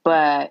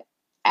 But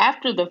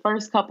after the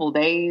first couple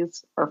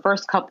days or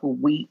first couple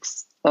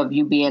weeks of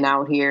you being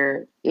out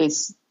here,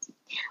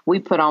 we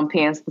put on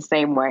pants the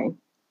same way.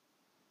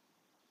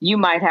 You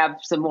might have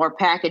some more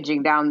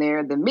packaging down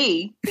there than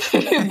me,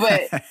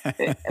 but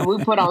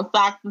we put on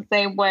socks the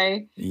same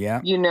way.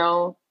 Yeah.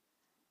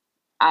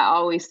 I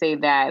always say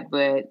that,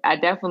 but I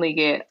definitely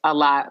get a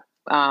lot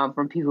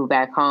from people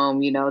back home.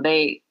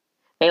 They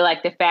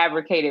like to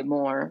fabricate it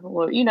more.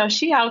 Well,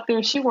 she out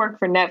there, she worked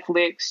for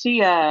Netflix.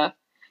 She, I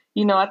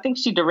think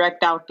she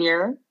direct out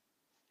there,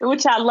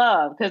 which I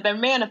love because they're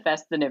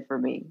manifesting it for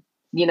me.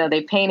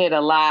 They paint it a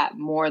lot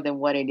more than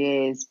what it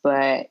is,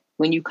 but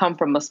when you come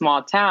from a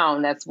small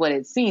town, that's what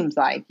it seems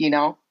like,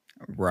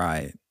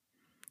 Right.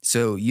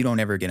 So you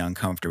don't ever get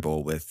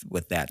uncomfortable with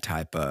that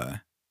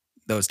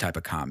those type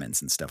of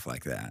comments and stuff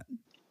like that.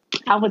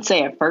 I would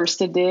say at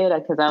first it did,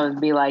 because I would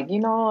be like,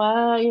 no,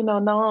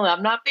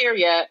 I'm not there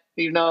yet.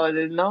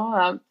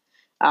 No,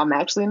 I'm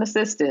actually an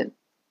assistant,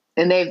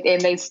 and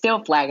they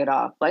still flag it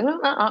off like,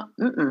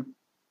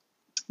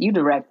 you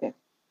direct it,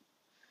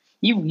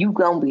 you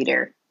gonna be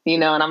there.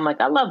 And I'm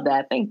like, I love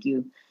that. Thank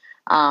you.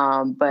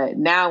 But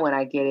now when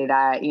I get it,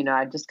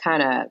 I just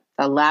kind of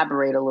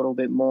elaborate a little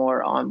bit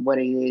more on what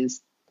it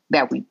is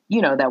that we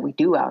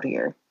do out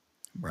here.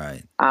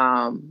 Right.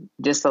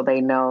 Just so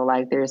they know,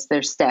 like there's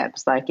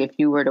steps. Like if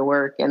you were to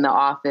work in the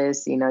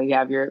office, you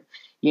have your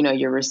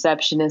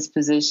receptionist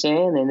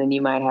position, and then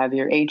you might have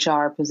your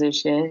HR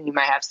position. You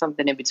might have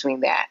something in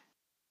between that.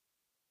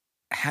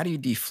 How do you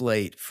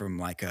deflate from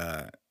like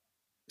a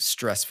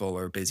stressful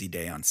or busy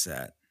day on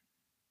set?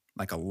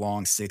 Like a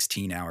long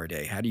 16-hour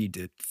day. How do you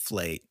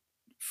deflate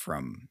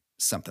from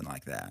something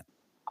like that?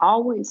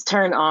 Always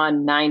turn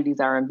on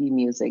 90s R&B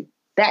music.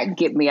 That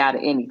get me out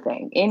of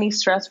anything, any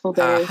stressful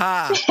day.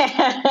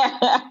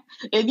 Aha.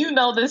 And you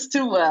know this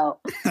too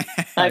well.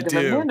 I Like, if do.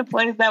 Amanda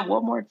plays that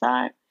one more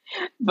time,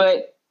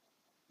 but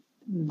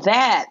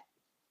that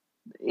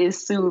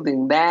is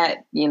soothing.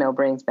 That,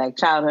 brings back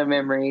childhood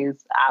memories.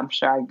 I'm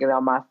sure I get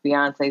on my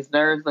fiance's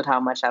nerves with how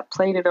much I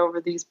played it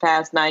over these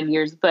past 9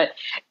 years, but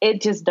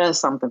it just does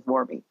something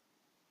for me.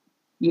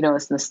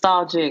 It's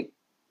nostalgic.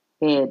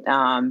 It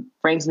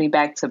brings me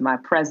back to my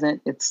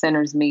present. It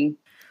centers me.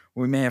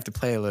 We may have to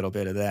play a little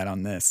bit of that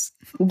on this.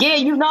 Yeah,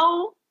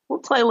 we'll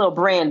play a little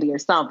Brandy or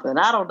something.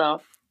 I don't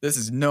know. This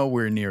is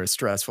nowhere near as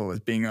stressful as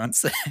being on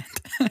set.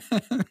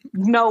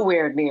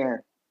 Nowhere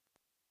near.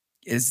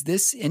 Is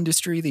this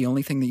industry the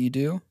only thing that you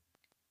do?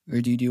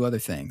 Or do you do other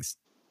things?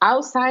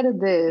 Outside of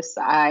this,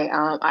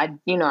 I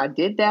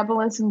did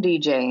dabble in some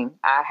DJing.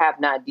 I have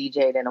not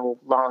DJed in a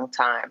long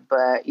time,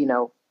 but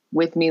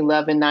with me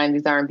loving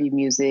 90s R&B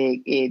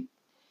music, it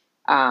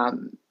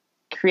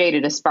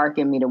created a spark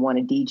in me to want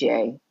to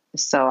DJ.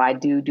 So I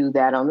do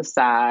that on the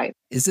side.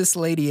 Is this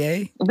Lady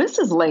A? This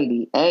is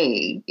Lady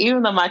A.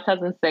 Even though my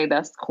cousins say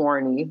that's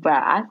corny, but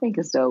I think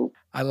it's dope.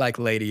 I like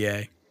Lady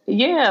A.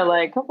 Yeah,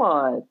 like come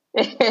on.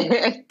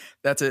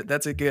 That's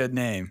a good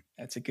name.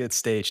 That's a good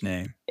stage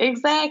name.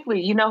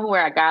 Exactly. You know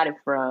where I got it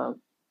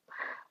from?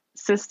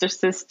 Sister,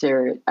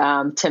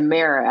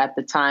 Tamara at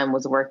the time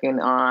was working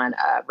on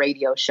a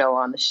radio show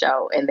on the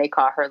show, and they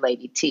call her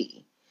Lady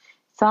T.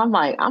 So I'm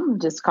like, I'm gonna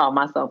just call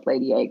myself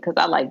Lady A because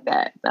I like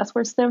that. That's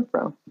where it stemmed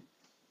from.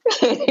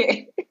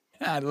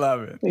 I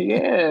love it.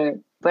 Yeah.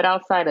 But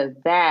outside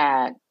of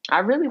that, I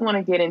really want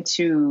to get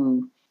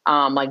into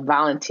like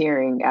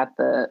volunteering at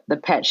the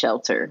pet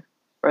shelter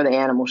or the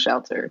animal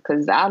shelter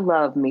because I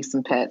love me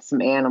some pets,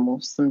 some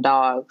animals, some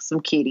dogs, some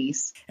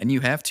kitties. And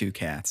you have 2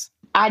 cats.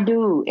 I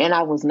do. And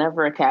I was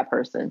never a cat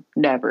person.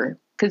 Never.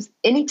 Because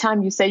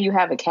anytime you say you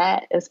have a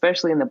cat,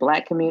 especially in the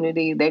Black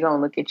community, they're going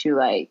to look at you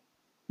like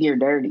you're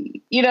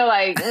dirty.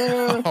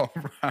 Oh,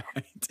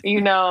 right.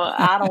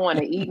 I don't want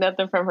to eat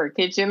nothing from her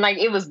kitchen. Like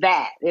it was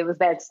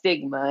that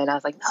stigma. And I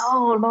was like,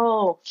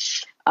 no.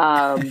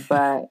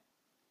 But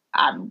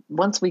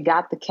once we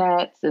got the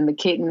cats and the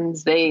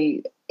kittens,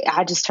 I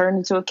just turned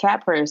into a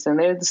cat person.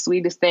 They're the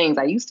sweetest things.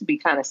 I used to be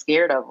kind of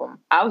scared of them.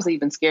 I was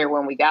even scared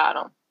when we got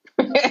them.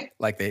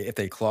 Like if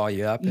they claw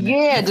you up.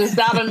 Yeah, just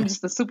out of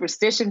just the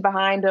superstition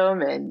behind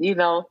them, and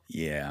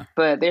Yeah.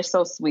 But they're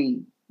so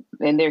sweet,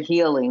 and they're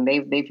healing.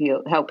 They've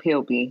helped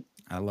heal me.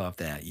 I love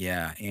that.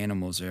 Yeah,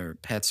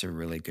 pets are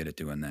really good at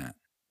doing that.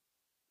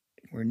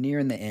 We're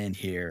nearing the end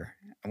here.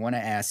 I want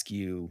to ask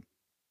you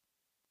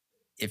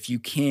if you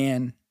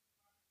can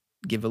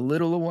give a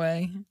little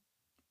away,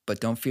 but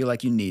don't feel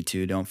like you need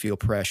to. Don't feel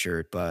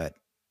pressured. But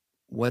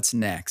what's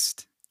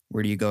next?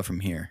 Where do you go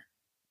from here?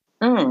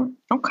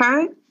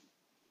 Okay.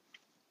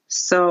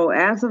 So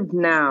as of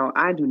now,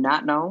 I do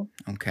not know.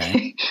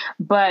 Okay.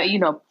 But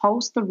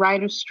post the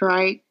writer's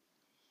strike,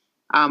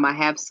 I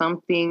have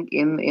something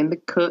in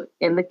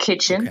the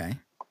kitchen. Okay.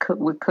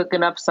 We're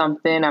cooking up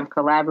something. I'm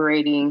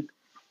collaborating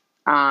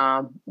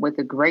with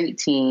a great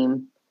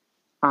team,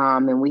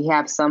 and we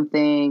have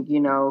something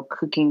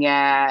cooking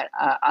at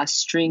a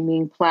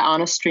streaming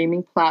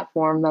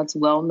platform that's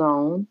well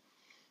known.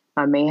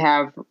 I may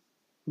have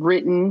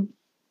written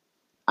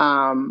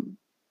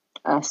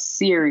a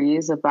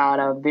series about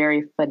a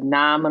very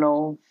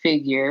phenomenal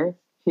figure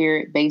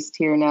based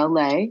here in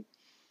LA.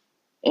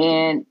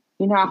 And,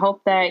 I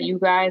hope that you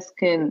guys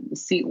can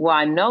see, well,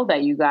 I know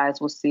that you guys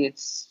will see it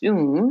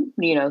soon,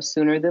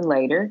 sooner than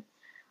later,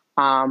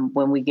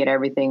 when we get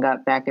everything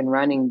back and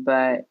running.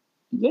 But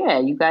yeah,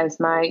 you guys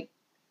might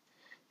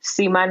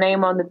see my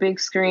name on the big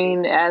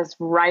screen as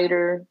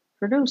writer,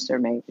 producer,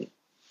 maybe.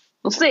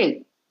 We'll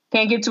see.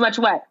 Can't give too much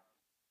away.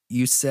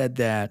 You said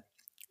that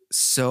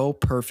so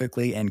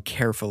perfectly and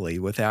carefully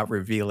without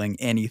revealing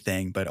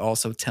anything, but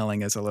also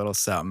telling us a little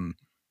something.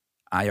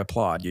 I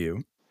applaud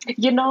you.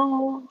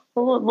 A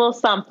little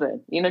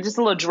something, just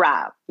a little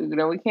drop.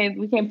 We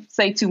can't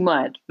say too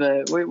much,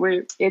 but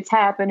it's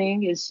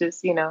happening. It's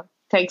just,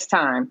 takes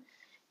time.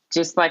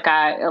 Just like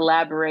I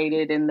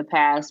elaborated in the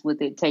past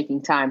with it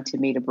taking time to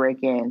me to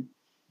break in.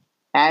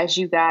 As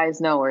you guys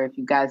know, or if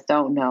you guys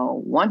don't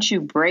know, once you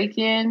break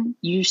in,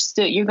 you're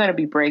going to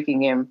be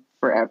breaking in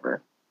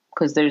forever.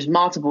 Because there's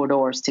multiple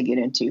doors to get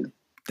into.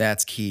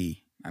 That's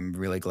key. I'm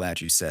really glad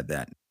you said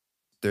that.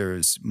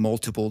 There's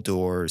multiple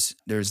doors.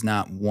 There's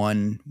not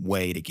one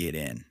way to get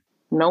in.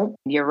 Nope,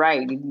 you're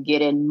right. You can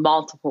get in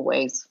multiple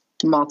ways,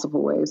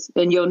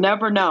 and you'll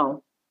never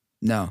know.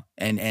 No,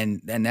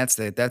 and that's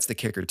the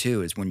kicker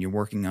too. Is when you're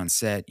working on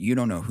set, you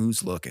don't know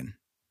who's looking,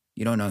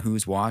 you don't know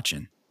who's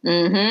watching,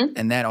 Mm-hmm.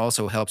 and that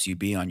also helps you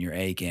be on your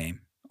A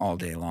game all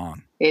day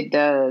long. It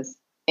does,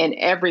 and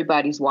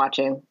everybody's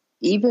watching,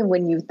 even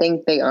when you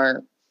think they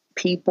aren't.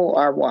 People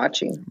are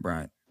watching.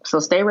 Right. So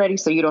stay ready,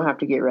 so you don't have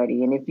to get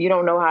ready. And if you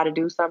don't know how to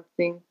do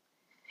something,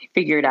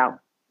 figure it out.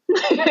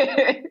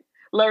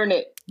 Learn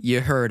it.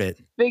 You heard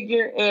it.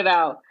 Figure it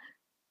out.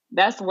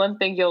 That's one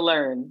thing you'll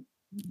learn.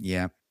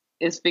 Yeah.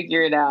 Is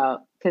figure it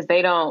out, because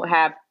they don't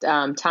have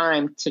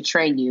time to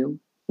train you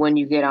when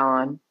you get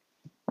on.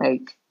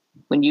 Like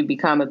when you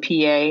become a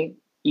PA,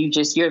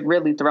 you're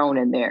really thrown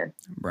in there.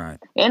 Right.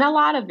 And a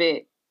lot of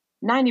it,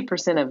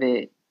 90% of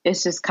it,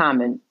 it's just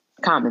common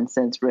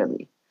sense,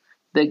 really.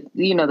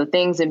 The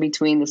things in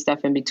between, the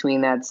stuff in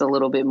between that's a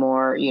little bit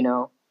more,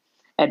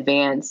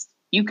 advanced,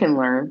 you can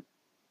learn.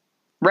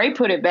 Ray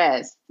put it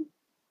best.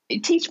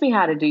 Teach me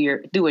how to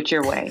do it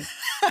your way.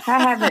 I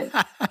haven't.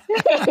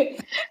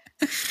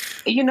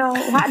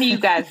 How do you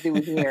guys do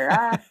it here?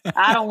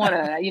 I don't want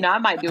to. I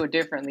might do it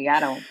differently. I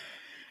don't.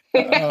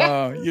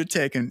 Oh, you're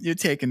taking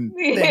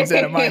things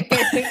out of my.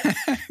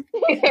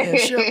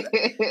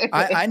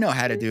 I know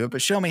how to do it,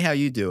 but show me how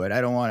you do it. I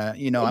don't want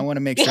to. I want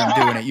to make sure I'm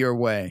doing it your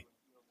way.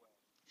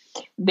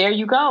 There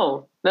you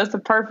go. That's the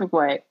perfect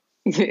way.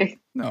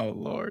 Oh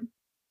Lord.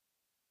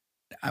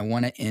 I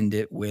want to end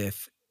it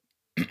with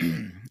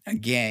a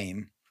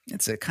game.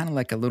 It's a kind of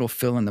like a little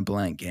fill in the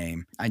blank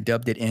game. I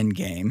dubbed it End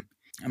Game.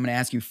 I'm going to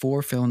ask you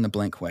 4 fill in the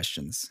blank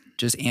questions.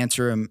 Just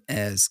answer them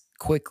as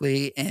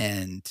quickly,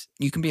 and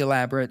you can be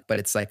elaborate, but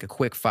it's like a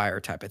quick fire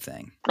type of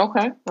thing.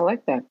 Okay, I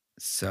like that.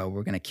 So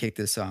we're going to kick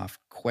this off.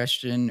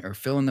 Question or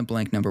fill in the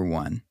blank number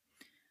 1.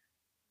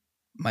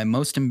 My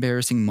most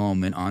embarrassing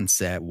moment on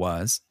set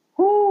was?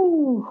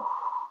 Whew.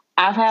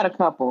 I've had a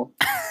couple.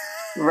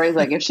 Ray's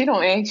like, if she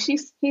don't answer,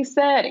 he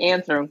said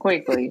answer them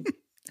quickly.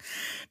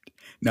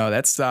 No,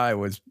 that sigh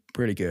was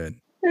pretty good.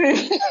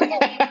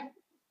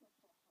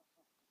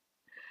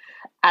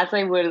 I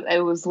think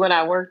it was when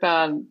I worked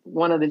on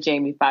one of the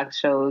Jamie Foxx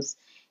shows,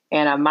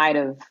 and I might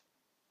have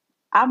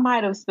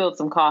spilled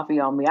some coffee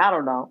on me. I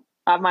don't know.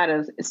 I might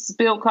have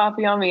spilled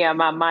coffee on me. I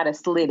might have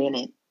slid in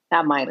it.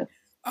 I might have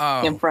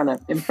in front of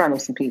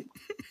some people.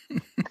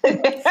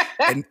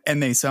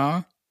 and they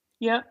saw?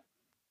 Yep.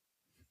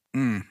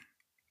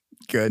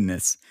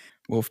 Goodness.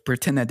 We'll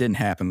pretend that didn't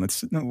happen.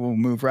 We'll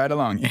move right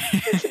along.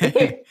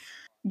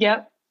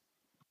 Yep.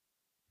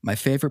 My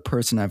favorite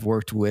person I've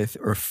worked with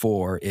or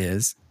for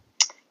is?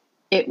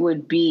 It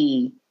would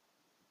be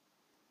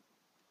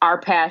our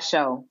past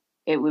show.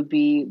 It would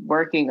be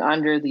working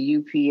under the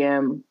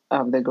UPM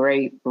of the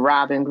great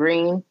Robin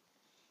Green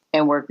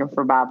and working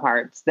for Bob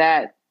Hart's.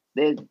 That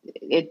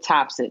it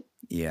tops it.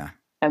 Yeah.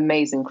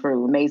 Amazing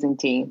crew, amazing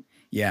team.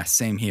 Yeah,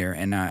 same here.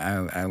 And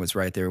I was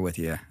right there with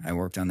you. I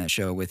worked on that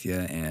show with you,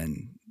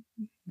 and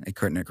I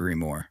couldn't agree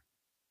more.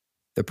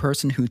 The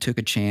person who took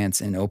a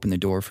chance and opened the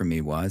door for me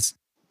was?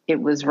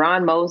 It was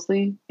Ron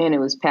Mosley, and it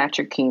was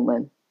Patrick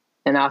Keeneland.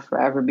 And I'll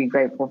forever be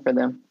grateful for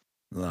them.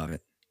 Love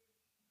it.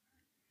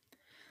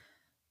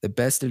 The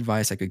best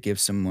advice I could give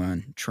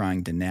someone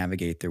trying to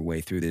navigate their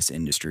way through this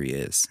industry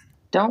is?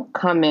 Don't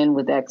come in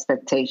with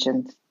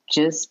expectations.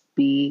 Just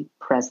be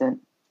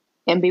present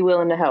and be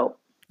willing to help.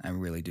 I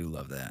really do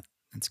love that.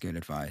 That's good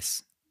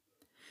advice.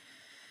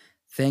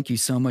 Thank you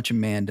so much,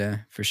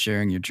 Amanda, for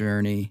sharing your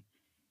journey.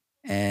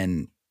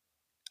 And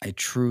I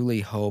truly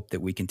hope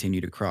that we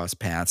continue to cross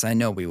paths. I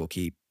know we will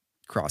keep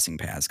crossing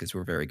paths because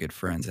we're very good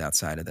friends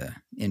outside of the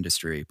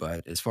industry.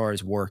 But as far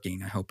as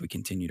working, I hope we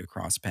continue to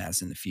cross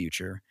paths in the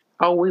future.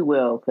 Oh, we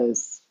will,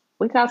 because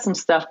we got some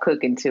stuff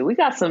cooking too. We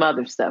got some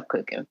other stuff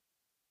cooking.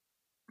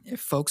 If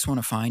folks want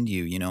to find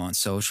you, on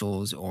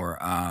socials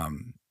or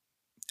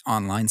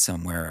online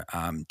somewhere,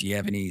 do you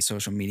have any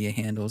social media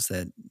handles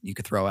that you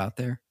could throw out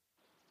there?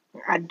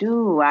 I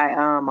do.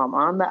 I'm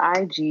on the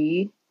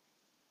IG,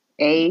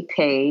 A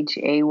page,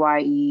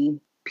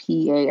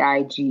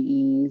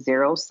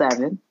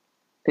 AYEPAIGE07,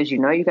 because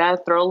you got to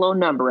throw a little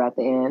number at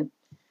the end.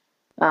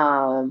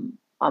 I'm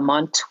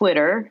on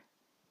Twitter,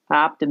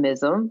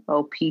 Optimism,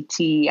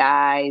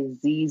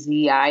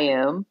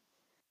 OPTIZZIM,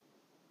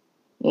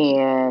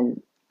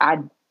 and I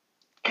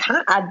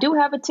do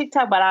have a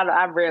TikTok, but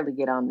I rarely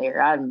get on there.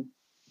 I'm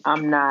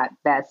not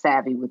that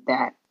savvy with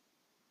that.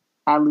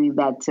 I leave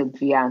that to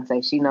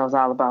Beyonce. She knows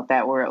all about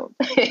that world.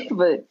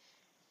 But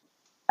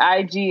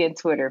IG and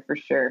Twitter for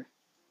sure.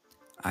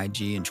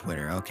 IG and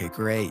Twitter. Okay,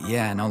 great.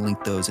 Yeah, and I'll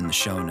link those in the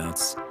show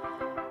notes.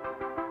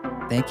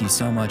 Thank you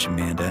so much,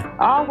 Amanda.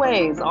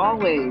 Always.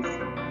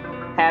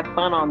 Have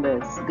fun on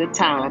this. Good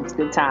times.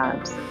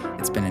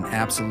 It's been an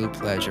absolute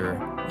pleasure.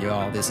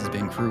 Y'all, this has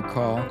been Crew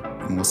Call,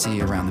 and we'll see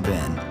you around the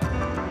bend.